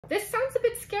This sounds a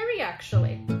bit scary,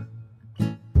 actually.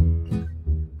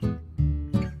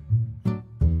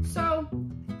 So,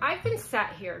 I've been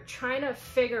sat here trying to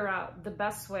figure out the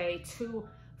best way to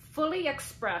fully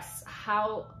express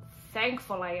how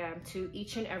thankful I am to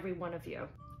each and every one of you.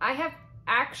 I have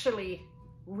actually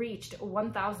reached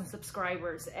 1,000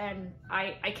 subscribers and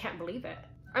I can't believe it.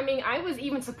 I mean, I was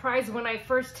even surprised when I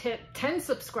first hit 10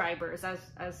 subscribers, as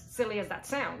silly as that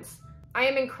sounds. I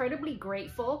am incredibly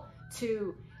grateful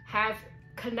to have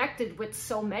connected with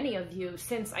so many of you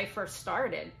since I first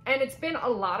started. And it's been a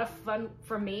lot of fun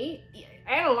for me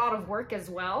and a lot of work as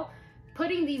well,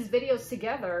 putting these videos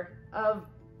together of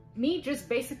me just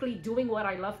basically doing what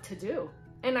I love to do.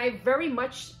 And I very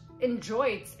much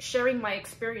enjoyed sharing my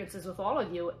experiences with all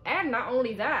of you. And not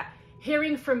only that,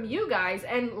 hearing from you guys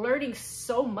and learning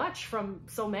so much from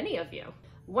so many of you.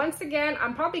 Once again,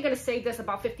 I'm probably gonna say this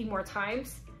about 50 more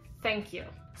times. Thank you.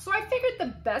 So I figured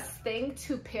the best thing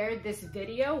to pair this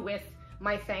video with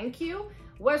my thank you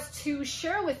was to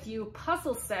share with you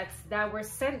puzzle sets that were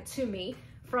sent to me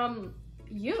from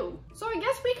you. So I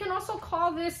guess we can also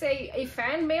call this a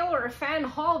fan mail or a fan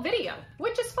haul video,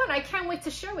 which is fun. I can't wait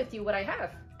to share with you what I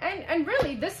have. And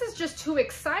really, this is just too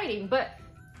exciting, but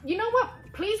you know what?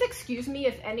 Please excuse me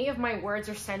if any of my words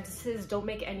or sentences don't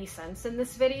make any sense in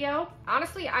this video.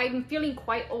 Honestly, I'm feeling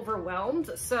quite overwhelmed,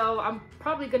 so I'm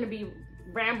probably gonna be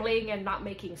rambling and not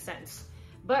making sense.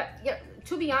 But yeah,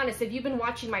 to be honest, if you've been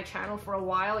watching my channel for a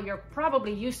while, you're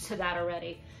probably used to that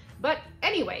already. But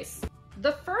anyways,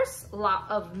 the first lot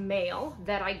of mail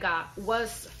that I got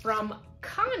was from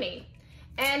Connie.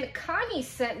 And Connie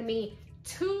sent me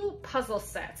 2 puzzle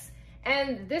sets.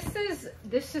 And this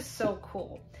is so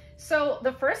cool. So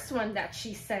the first one that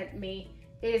she sent me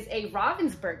is a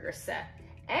Ravensburger set.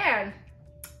 And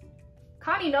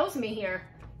Connie knows me here.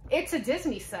 It's a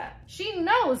Disney set. She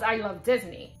knows I love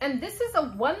Disney. And this is a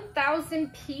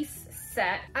 1,000 piece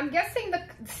set. I'm guessing the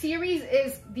series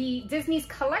is the Disney's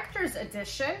Collector's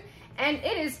Edition, and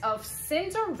it is of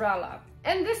Cinderella.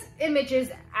 And this image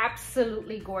is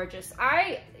absolutely gorgeous.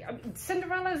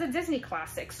 Cinderella is a Disney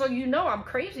classic, so you know I'm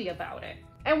crazy about it.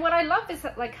 And what I love is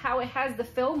that, like, how it has the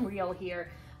film reel here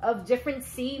of different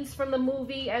scenes from the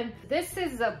movie. And this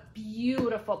is a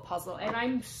beautiful puzzle, and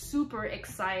I'm super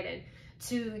excited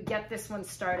to get this one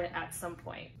started at some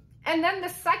point. And then the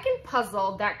second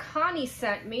puzzle that Connie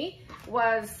sent me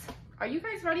was, are you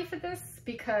guys ready for this?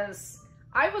 Because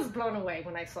I was blown away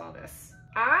when I saw this.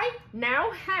 I now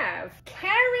have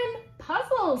Karen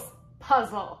Puzzles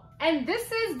puzzle. And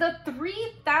this is the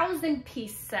 3,000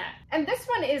 piece set. And this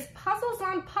one is Puzzles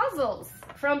on Puzzles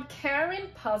from Karen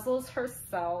Puzzles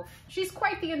herself. She's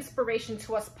quite the inspiration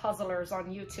to us puzzlers on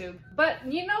YouTube. But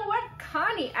you know what?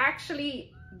 Connie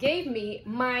actually gave me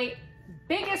my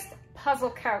biggest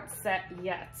puzzle count set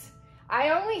yet. I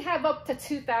only have up to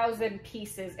 2,000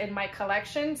 pieces in my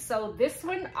collection, so this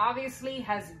one obviously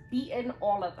has beaten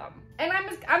all of them. And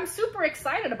I'm super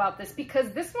excited about this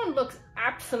because this one looks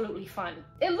absolutely fun.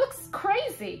 It looks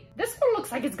crazy. This one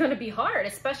looks like it's gonna be hard,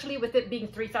 especially with it being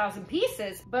 3,000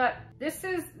 pieces, but this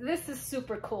is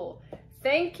super cool.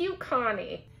 Thank you,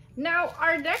 Connie. Now,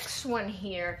 our next one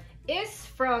here is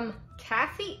from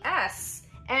Kathy S.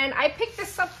 And I picked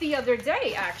this up the other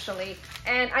day, actually,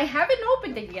 and I haven't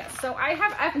opened it yet. So I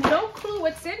have no clue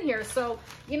what's in here. So,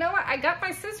 you know what? I got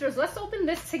my scissors. Let's open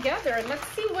this together and let's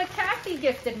see what Kathy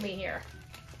gifted me here.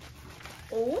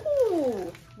 Ooh,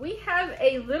 we have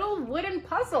a little wooden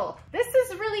puzzle. This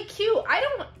is really cute. I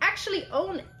don't actually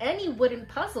own any wooden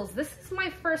puzzles. This is my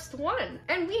first one.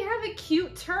 And we have a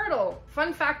cute turtle.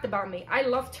 Fun fact about me, I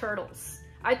love turtles.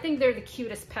 I think they're the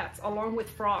cutest pets, along with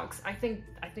frogs. I think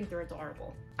they're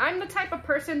adorable. I'm the type of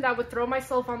person that would throw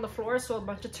myself on the floor so a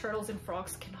bunch of turtles and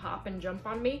frogs can hop and jump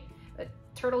on me.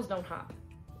 Turtles don't hop.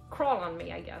 Crawl on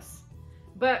me, I guess.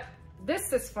 But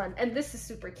this is fun, and this is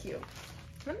super cute.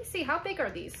 Let me see, how big are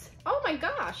these? Oh my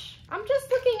gosh, I'm just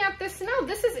looking at this now.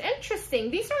 This is interesting.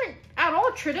 These aren't at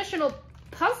all traditional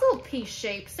puzzle piece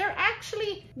shapes. They're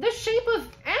actually the shape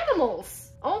of animals.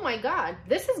 Oh my God,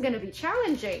 this is gonna be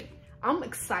challenging. I'm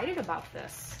excited about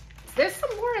this. There's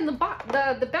some more in the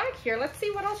bag here. Let's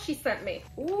see what else she sent me.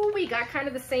 Ooh, we got kind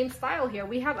of the same style here.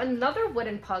 We have another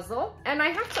wooden puzzle, and I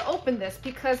have to open this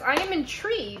because I am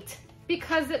intrigued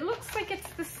because it looks like it's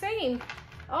the same.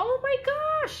 Oh my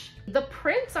gosh. The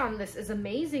print on this is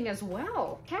amazing as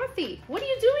well. Kathy, what are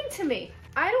you doing to me?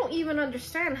 I don't even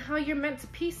understand how you're meant to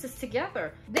piece this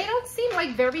together. They don't seem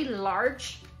like very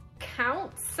large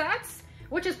count sets,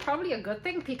 which is probably a good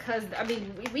thing because, I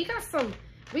mean, we got some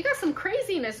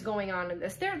craziness going on in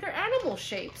this. They're animal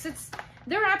shapes.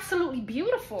 They're absolutely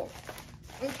beautiful.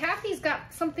 And Kathy's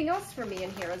got something else for me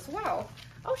in here as well.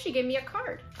 Oh, she gave me a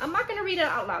card. I'm not gonna read it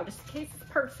out loud just in case it's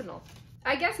personal.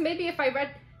 I guess maybe if I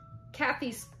read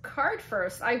Kathy's card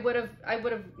first, I would have,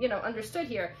 you know, understood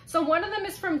here. So one of them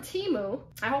is from Temu.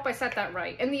 I hope I said that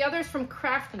right. And the other is from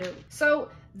Craft Noon. So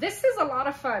this is a lot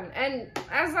of fun. And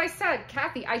as I said,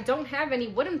 Kathy, I don't have any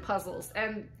wooden puzzles,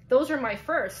 and those are my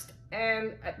first.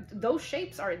 And those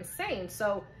shapes are insane.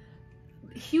 So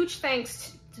huge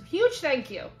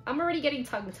thank you. I'm already getting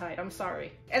tongue-tied, I'm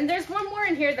sorry. And there's one more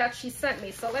in here that she sent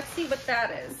me, so let's see what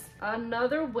that is.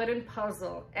 Another wooden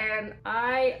puzzle, and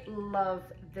I love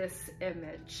this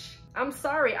image. I'm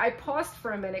sorry, I paused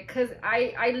for a minute because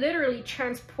I literally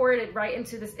transported right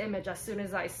into this image as soon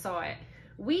as I saw it.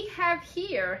 We have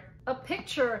here a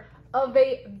picture of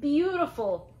a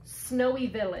beautiful snowy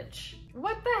village.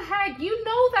 What the heck? You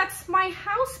know that's my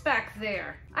house back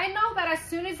there. I know that as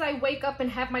soon as I wake up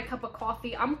and have my cup of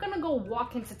coffee, I'm gonna go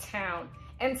walk into town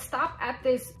and stop at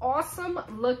this awesome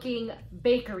looking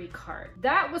bakery cart.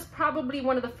 That was probably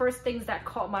one of the first things that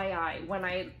caught my eye when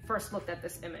I first looked at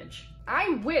this image.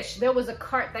 I wish there was a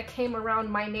cart that came around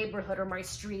my neighborhood or my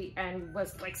street and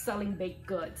was like selling baked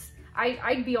goods.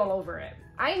 I'd be all over it.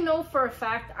 I know for a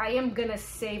fact I am gonna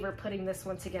savor putting this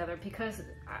one together because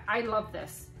I love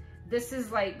this. This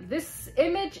is like, this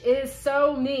image is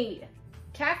so me.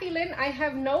 Kathy Lynn, I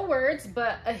have no words,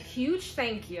 but a huge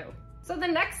thank you. So the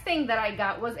next thing that I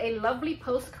got was a lovely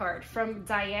postcard from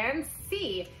Diane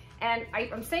C. And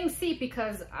I'm saying C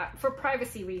because for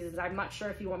privacy reasons, I'm not sure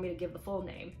if you want me to give the full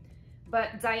name.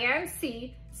 But Diane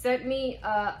C sent me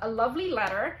a lovely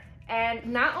letter.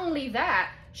 And not only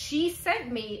that, she sent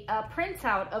me a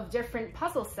printout of different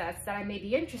puzzle sets that I may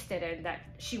be interested in that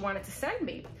she wanted to send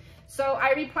me. So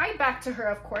I replied back to her,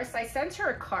 of course. I sent her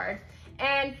a card,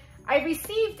 and I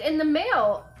received in the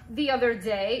mail the other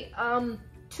day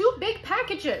 2 big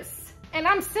packages. And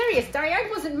I'm serious, Diane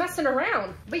wasn't messing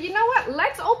around. But you know what?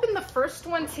 Let's open the first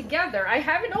one together. I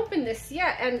haven't opened this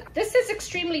yet, and this is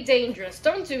extremely dangerous.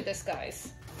 Don't do this,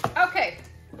 guys. Okay,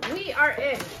 we are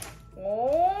in.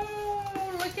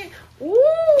 Oh, look at,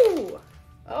 ooh.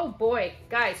 Oh boy,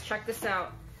 guys, check this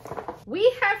out. We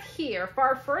have here, for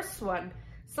our first one,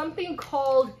 something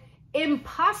called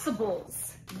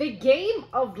Impossibles, the Game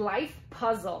of Life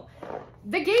puzzle.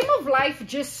 The Game of Life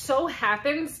just so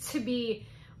happens to be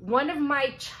one of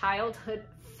my childhood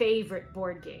favorite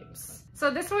board games. So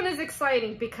this one is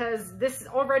exciting because this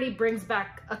already brings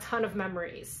back a ton of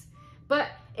memories. But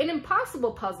an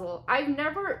impossible puzzle, I've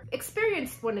never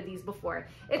experienced one of these before.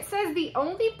 It says the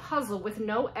only puzzle with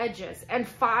no edges and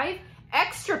 5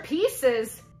 extra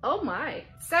pieces. Oh my,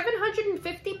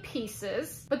 750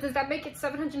 pieces, but does that make it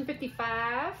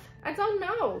 755? I don't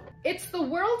know. It's the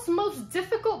world's most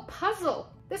difficult puzzle.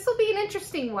 This will be an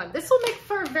interesting one. This will make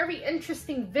for a very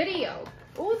interesting video.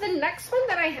 Oh, the next one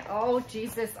that oh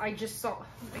Jesus, I just saw, oh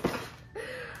my God.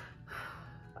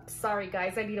 Sorry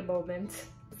guys, I need a moment.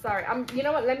 Sorry, you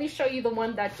know what, let me show you the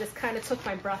one that just kind of took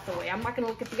my breath away. I'm not gonna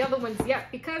look at the other ones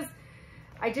yet because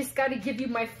I just gotta give you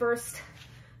my first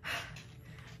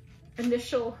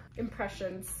initial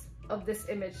impressions of this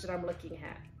image that I'm looking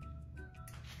at.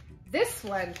 This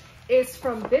one is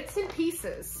from Bits and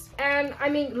Pieces. And I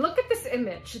mean, look at this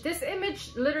image. This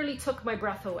image literally took my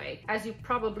breath away, as you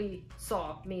probably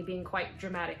saw me being quite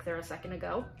dramatic there a second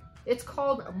ago. It's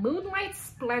called Moonlight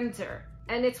Splendor,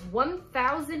 and it's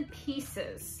 1,000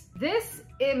 pieces. This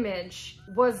image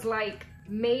was like,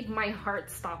 made my heart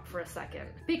stop for a second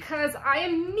because I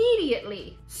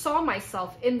immediately saw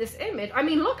myself in this image. I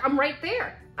mean, look, I'm right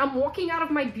there. I'm walking out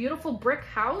of my beautiful brick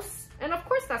house. And of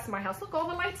course that's my house. Look, all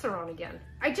the lights are on again.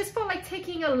 I just felt like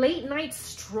taking a late night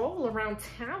stroll around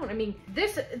town. I mean,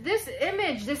 this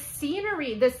image, this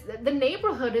scenery, the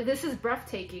neighborhood, this is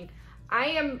breathtaking.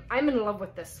 I'm in love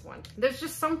with this one. There's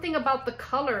just something about the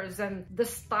colors and the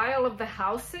style of the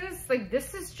houses. Like,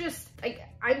 this is just, like,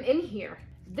 I'm in here.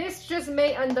 This just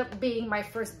may end up being my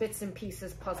first Bits and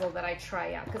Pieces puzzle that I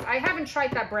try out because I haven't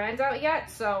tried that brand out yet,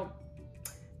 so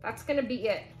that's gonna be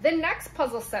it. The next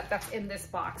puzzle set that's in this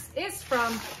box is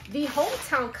from the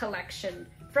Hometown Collection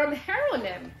from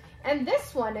Heronym, and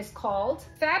this one is called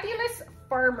Fabulous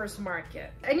Farmers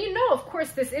Market. And you know, of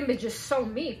course, this image is so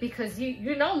me because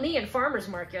you know me and farmers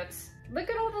markets. Look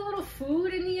at all the little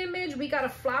food in the image. We got a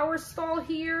flower stall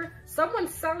here.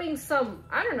 Someone's selling some,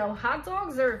 I don't know, hot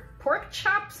dogs or pork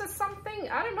chops or something.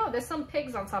 I don't know. There's some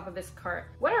pigs on top of this cart.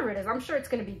 Whatever it is, I'm sure it's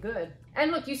going to be good.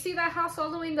 And look, you see that house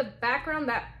all the way in the background,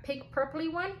 that pink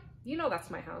purpley one? You know that's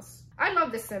my house. I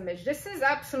love this image. This is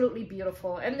absolutely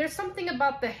beautiful. And there's something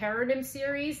about the Heronym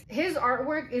series. His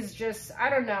artwork is just, I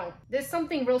don't know. There's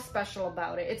something real special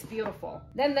about it. It's beautiful.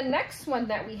 Then the next one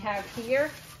that we have here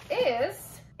is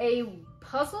a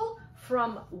puzzle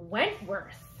from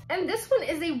Wentworth. And this one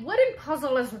is a wooden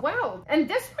puzzle as well. And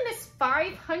this one is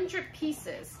 500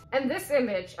 pieces. And this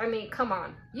image, I mean, come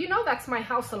on. You know that's my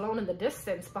house alone in the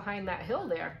distance behind that hill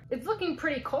there. It's looking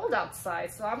pretty cold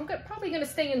outside, so I'm probably gonna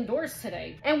stay indoors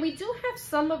today. And we do have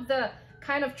some of the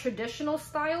kind of traditional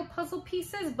style puzzle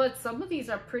pieces, but some of these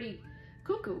are pretty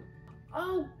cuckoo.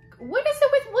 Oh, what is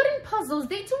it with wooden puzzles?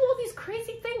 They do all these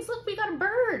crazy things. Look, we got a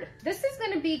bird. This is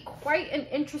going to be quite an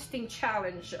interesting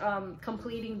challenge,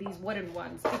 completing these wooden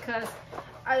ones, because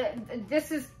this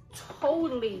is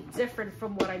totally different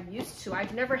from what I'm used to.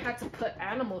 I've never had to put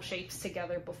animal shapes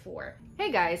together before.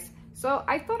 Hey guys, so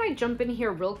I thought I'd jump in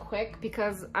here real quick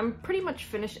because I'm pretty much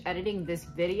finished editing this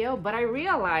video, but I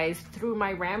realized through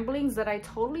my ramblings that I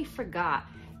totally forgot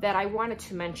that I wanted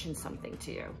to mention something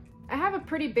to you. I have a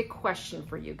pretty big question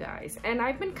for you guys, and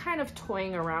I've been kind of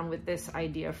toying around with this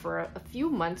idea for a few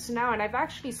months now, and I've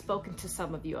actually spoken to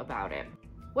some of you about it.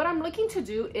 What I'm looking to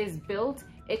do is build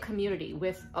a community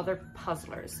with other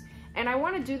puzzlers, and I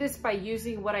want to do this by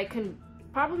using what I can,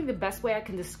 probably the best way I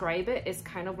can describe it is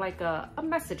kind of like a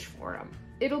message forum.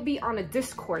 It'll be on a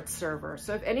Discord server,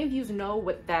 so if any of you know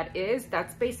what that is,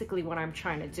 that's basically what I'm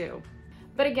trying to do.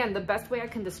 But again, the best way I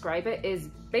can describe it is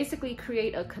basically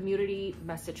create a community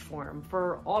message forum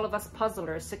for all of us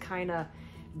puzzlers to kind of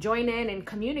join in and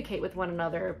communicate with one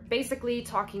another, basically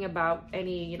talking about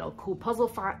any, you know, cool puzzle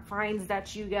finds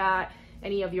that you got,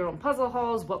 any of your own puzzle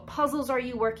hauls, what puzzles are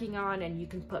you working on, and you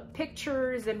can put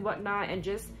pictures and whatnot and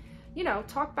just, you know,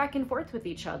 talk back and forth with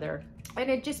each other.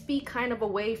 And it'd just be kind of a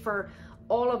way for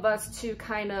all of us to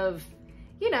kind of,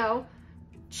 you know,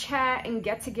 chat and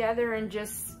get together and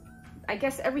just, I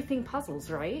guess, everything puzzles,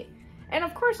 right? And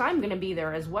of course I'm gonna be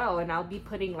there as well, and I'll be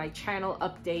putting like channel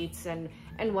updates and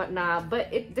whatnot,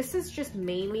 but this is just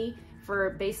mainly for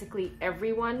basically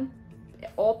everyone,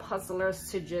 all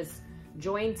puzzlers, to just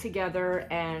join together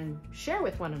and share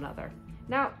with one another.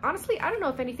 Now, honestly, I don't know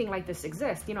if anything like this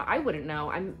exists. You know, I wouldn't know.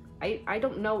 I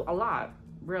don't know a lot,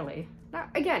 really. Now,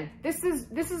 again, this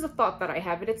is a thought that I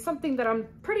have, and it's something that I'm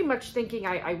pretty much thinking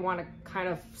I want to kind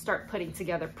of start putting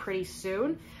together pretty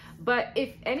soon. But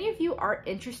if any of you are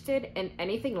interested in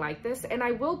anything like this, and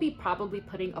I will be probably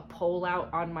putting a poll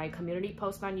out on my community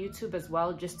post on YouTube as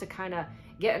well, just to kind of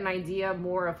get an idea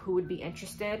more of who would be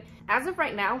interested. As of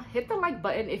right now, hit the like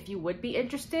button if you would be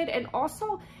interested, and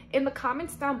also in the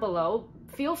comments down below,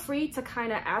 feel free to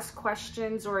kind of ask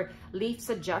questions or leave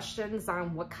suggestions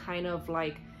on what kind of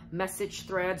like message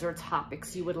threads or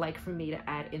topics you would like for me to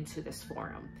add into this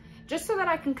forum, just so that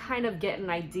I can kind of get an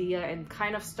idea and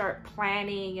kind of start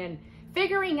planning and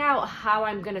figuring out how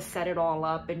I'm gonna set it all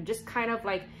up, and just kind of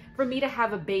like for me to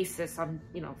have a basis on,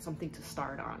 you know, something to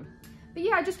start on. But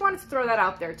yeah, I just wanted to throw that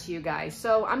out there to you guys.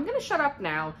 So I'm gonna shut up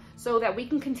now so that we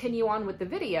can continue on with the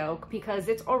video, because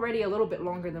it's already a little bit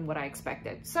longer than what I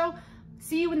expected. So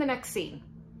see you in the next scene.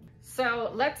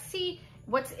 So let's see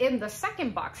what's in the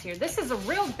second box here. This is a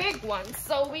real big one,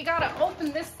 so we gotta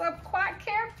open this up quite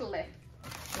carefully.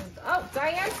 Oh,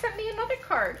 Diane sent me another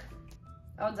card.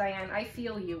 Oh, Diane, I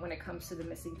feel you when it comes to the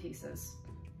missing pieces.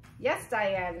 Yes,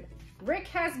 Diane, Rick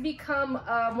has become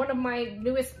one of my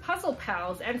newest puzzle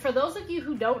pals. And for those of you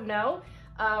who don't know,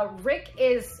 Rick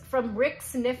is from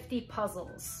Rick's Nifty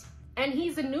Puzzles. And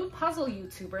he's a new puzzle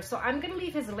YouTuber, so I'm gonna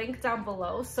leave his link down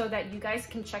below so that you guys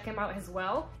can check him out as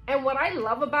well. And what I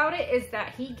love about it is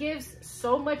that he gives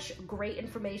so much great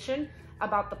information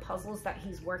about the puzzles that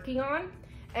he's working on.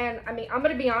 And I mean, I'm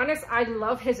gonna be honest, I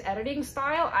love his editing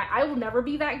style. I will never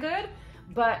be that good,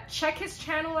 but check his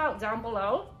channel out down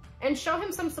below and show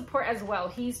him some support as well.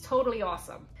 He's totally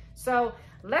awesome. So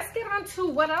let's get on to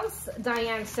what else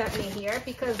Diane sent me here,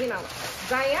 because, you know,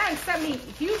 Diane sent me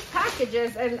huge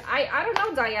packages, and I don't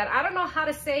know, Diane, I don't know how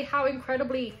to say how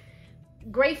incredibly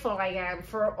grateful I am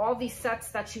for all these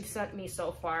sets that you sent me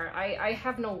so far. I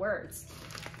have no words.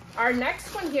 Our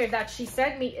next one here that she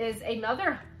sent me is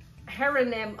another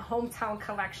Heronim Hometown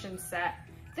Collection set.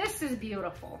 This is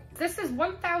beautiful. This is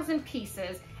 1,000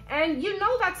 pieces. And you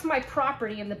know that's my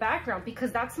property in the background,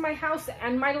 because that's my house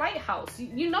and my lighthouse.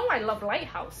 You know I love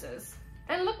lighthouses.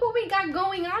 And look what we got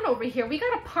going on over here. We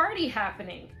got a party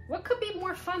happening. What could be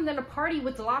more fun than a party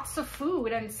with lots of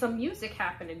food and some music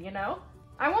happening, you know?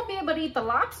 I won't be able to eat the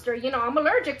lobster, you know, I'm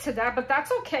allergic to that, but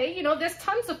that's okay. You know, there's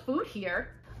tons of food here.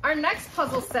 Our next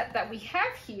puzzle set that we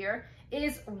have here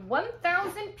is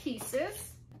 1,000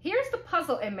 pieces. Here's the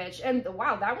puzzle image, and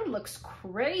wow, that one looks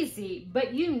crazy,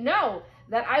 but you know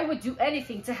that I would do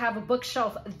anything to have a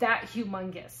bookshelf that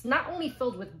humongous, not only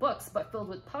filled with books, but filled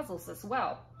with puzzles as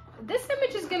well. This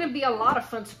image is gonna be a lot of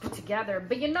fun to put together,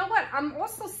 but you know what? I'm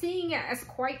also seeing it as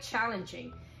quite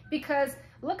challenging, because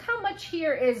look how much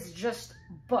here is just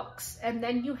books. And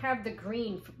then you have the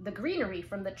greenery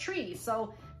from the trees.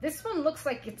 So this one looks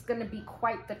like it's gonna be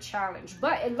quite the challenge,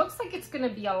 but it looks like it's gonna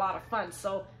be a lot of fun.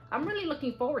 So I'm really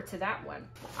looking forward to that one.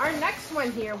 Our next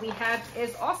one here we have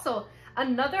is also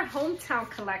another hometown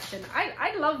collection.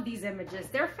 I love these images,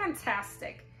 they're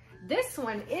fantastic. This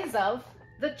one is of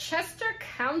the Chester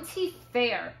County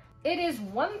Fair. It is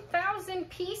 1,000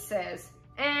 pieces.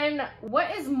 And what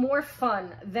is more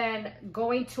fun than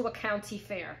going to a county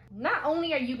fair? Not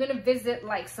only are you gonna visit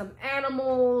like some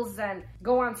animals and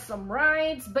go on some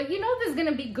rides, but you know there's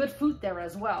gonna be good food there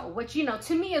as well, which, you know,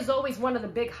 to me is always one of the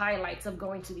big highlights of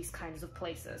going to these kinds of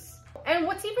places. And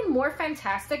what's even more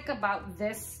fantastic about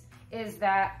this is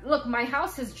that, look, my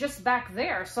house is just back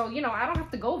there, so, you know, I don't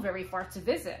have to go very far to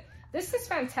visit. This is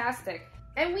fantastic.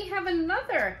 And we have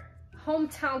another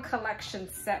hometown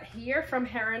collection set here from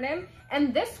Heronim,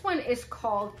 and this one is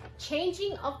called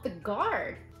Changing of the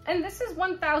Guard, and this is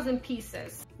 1,000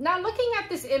 pieces. Now looking at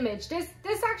this image, this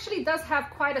actually does have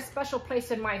quite a special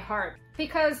place in my heart,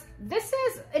 because this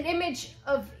is an image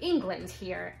of England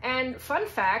here, and fun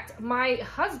fact, my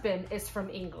husband is from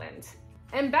England.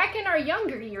 And back in our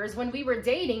younger years when we were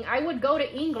dating, I would go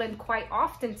to England quite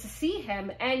often to see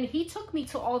him, and he took me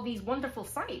to all these wonderful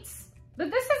sites.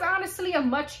 But this is honestly a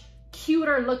much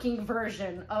cuter looking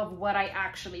version of what I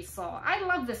actually saw. I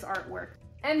love this artwork.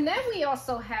 And then we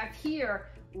also have here,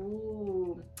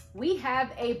 ooh, we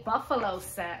have a buffalo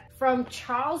set from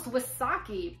Charles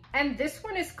Wisaki, and this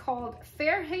one is called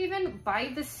Fairhaven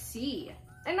by the Sea.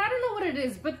 And I don't know what it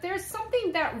is, but there's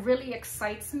something that really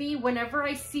excites me whenever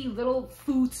I see little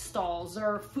food stalls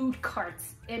or food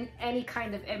carts in any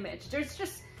kind of image. There's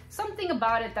just something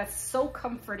about it that's so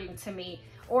comforting to me.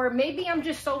 Or maybe I'm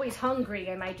just always hungry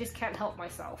and I just can't help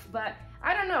myself, but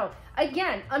I don't know.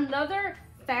 Again, another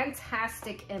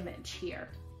fantastic image here.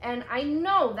 And I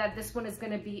know that this one is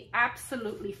gonna be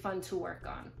absolutely fun to work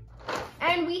on.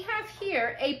 And we have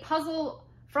here a puzzle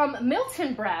from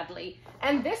Milton Bradley,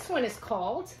 and this one is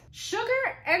called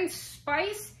Sugar and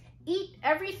Spice Eat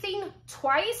Everything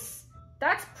Twice.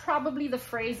 That's probably the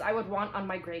phrase I would want on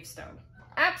my gravestone.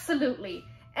 Absolutely.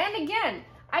 And again,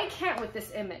 I can't with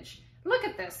this image. Look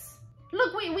at this.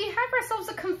 Look, we have ourselves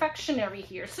a confectionery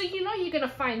here, so you know you're gonna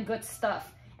find good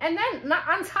stuff. And then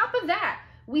on top of that,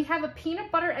 we have a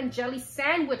peanut butter and jelly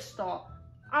sandwich stall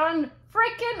on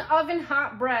frickin' oven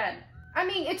hot bread. I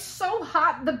mean, it's so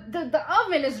hot, the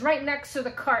oven is right next to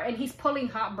the cart and he's pulling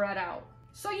hot bread out.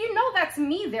 So you know that's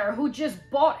me there who just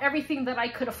bought everything that I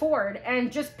could afford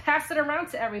and just passed it around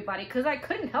to everybody because I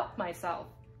couldn't help myself.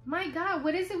 My God,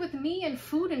 what is it with me and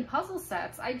food and puzzle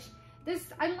sets? I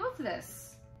love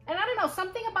this. And I don't know,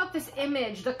 something about this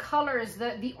image, the colors,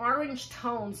 the orange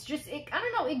tones, I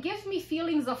don't know, it gives me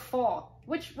feelings of fall,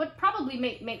 which would probably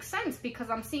make sense because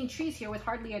I'm seeing trees here with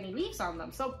hardly any leaves on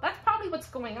them. So that's probably what's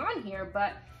going on here,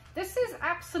 but this is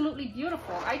absolutely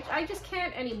beautiful. I just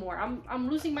can't anymore. I'm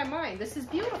losing my mind. This is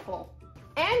beautiful.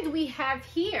 And we have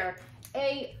here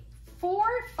a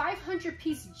 500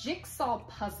 piece jigsaw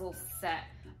puzzle set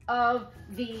of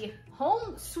the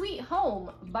Home Sweet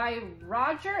Home by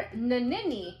Roger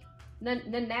Nanini.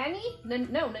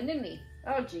 Nanini?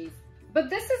 Oh geez. But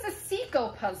this is a Seco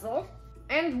puzzle.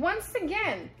 And once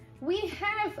again, we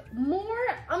have more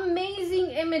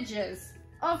amazing images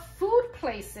of food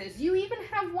places. You even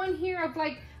have one here of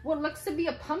like what looks to be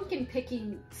a pumpkin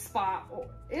picking spot.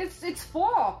 It's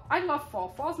fall. I love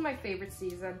fall. Fall's my favorite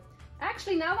season.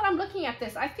 Actually, now that I'm looking at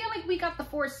this, I feel like we got the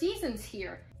 4 seasons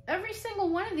here. Every single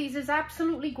one of these is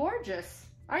absolutely gorgeous.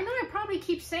 I know I probably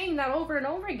keep saying that over and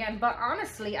over again, but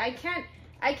honestly, I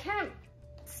can't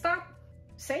stop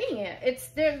saying it.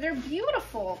 They're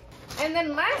beautiful. And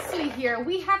then lastly here,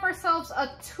 we have ourselves a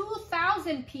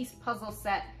 2,000 piece puzzle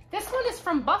set. This one is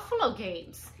from Buffalo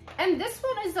Games. And this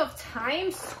one is of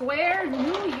Times Square,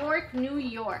 New York, New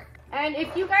York. And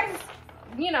if you guys,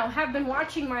 you know, have been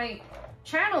watching my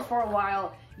channel for a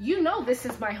while, you know this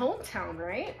is my hometown,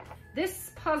 right?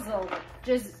 This puzzle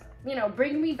just, you know,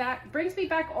 brings me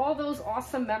back all those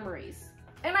awesome memories.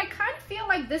 And I kind of feel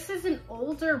like this is an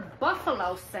older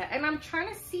Buffalo set, and I'm trying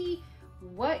to see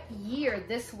what year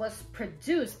this was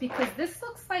produced, because this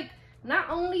looks like not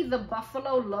only the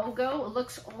Buffalo logo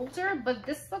looks older, but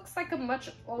this looks like a much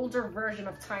older version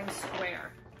of Times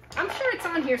Square. I'm sure it's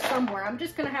on here somewhere. I'm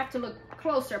just gonna have to look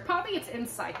closer. Probably it's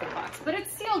inside the box, but it's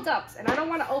sealed up and I don't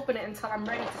want to open it until I'm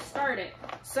ready to start it.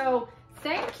 So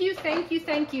thank you,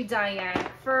 Diane,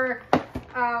 for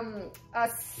a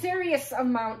serious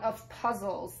amount of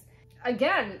puzzles.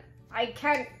 Again, I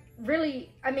can't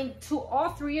really, I mean, to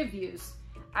all 3 of you,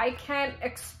 I can't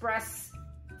express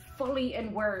fully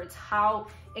in words how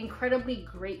incredibly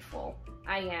grateful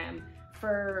I am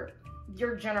for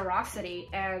your generosity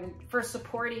and for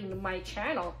supporting my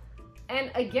channel.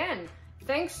 And again,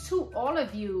 thanks to all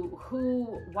of you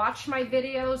who watch my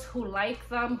videos, who like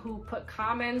them, who put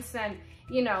comments, and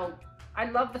you know, I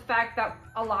love the fact that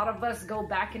a lot of us go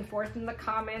back and forth in the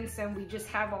comments and we just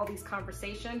have all these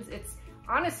conversations. It's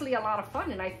honestly a lot of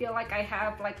fun, and I feel like I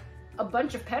have like a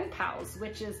bunch of pen pals,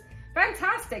 which is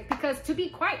fantastic, because to be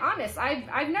quite honest,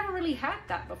 I've never really had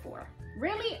that before.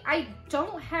 Really, I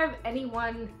don't have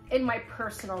anyone in my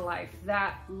personal life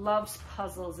that loves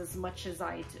puzzles as much as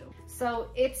I do. So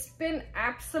it's been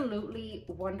absolutely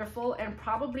wonderful, and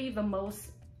probably the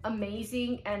most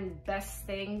amazing and best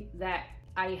thing that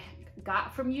I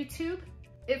got from YouTube.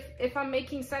 If I'm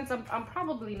making sense, I'm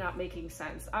probably not making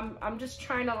sense. I'm just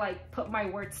trying to like put my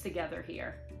words together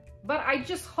here. But I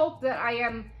just hope that I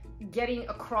am getting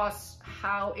across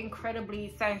how incredibly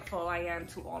thankful I am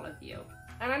to all of you.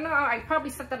 And I know I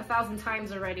probably said that 1,000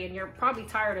 times already and you're probably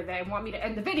tired of it and want me to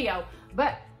end the video.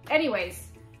 But anyways,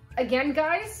 again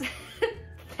guys,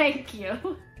 thank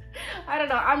you. I don't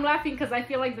know, I'm laughing because I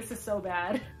feel like this is so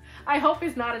bad. I hope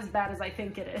it's not as bad as I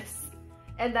think it is.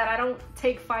 And that I don't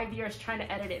take 5 years trying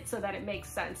to edit it so that it makes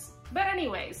sense. But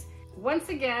anyways, once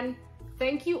again,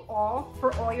 thank you all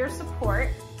for all your support,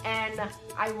 and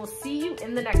I will see you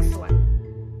in the next one.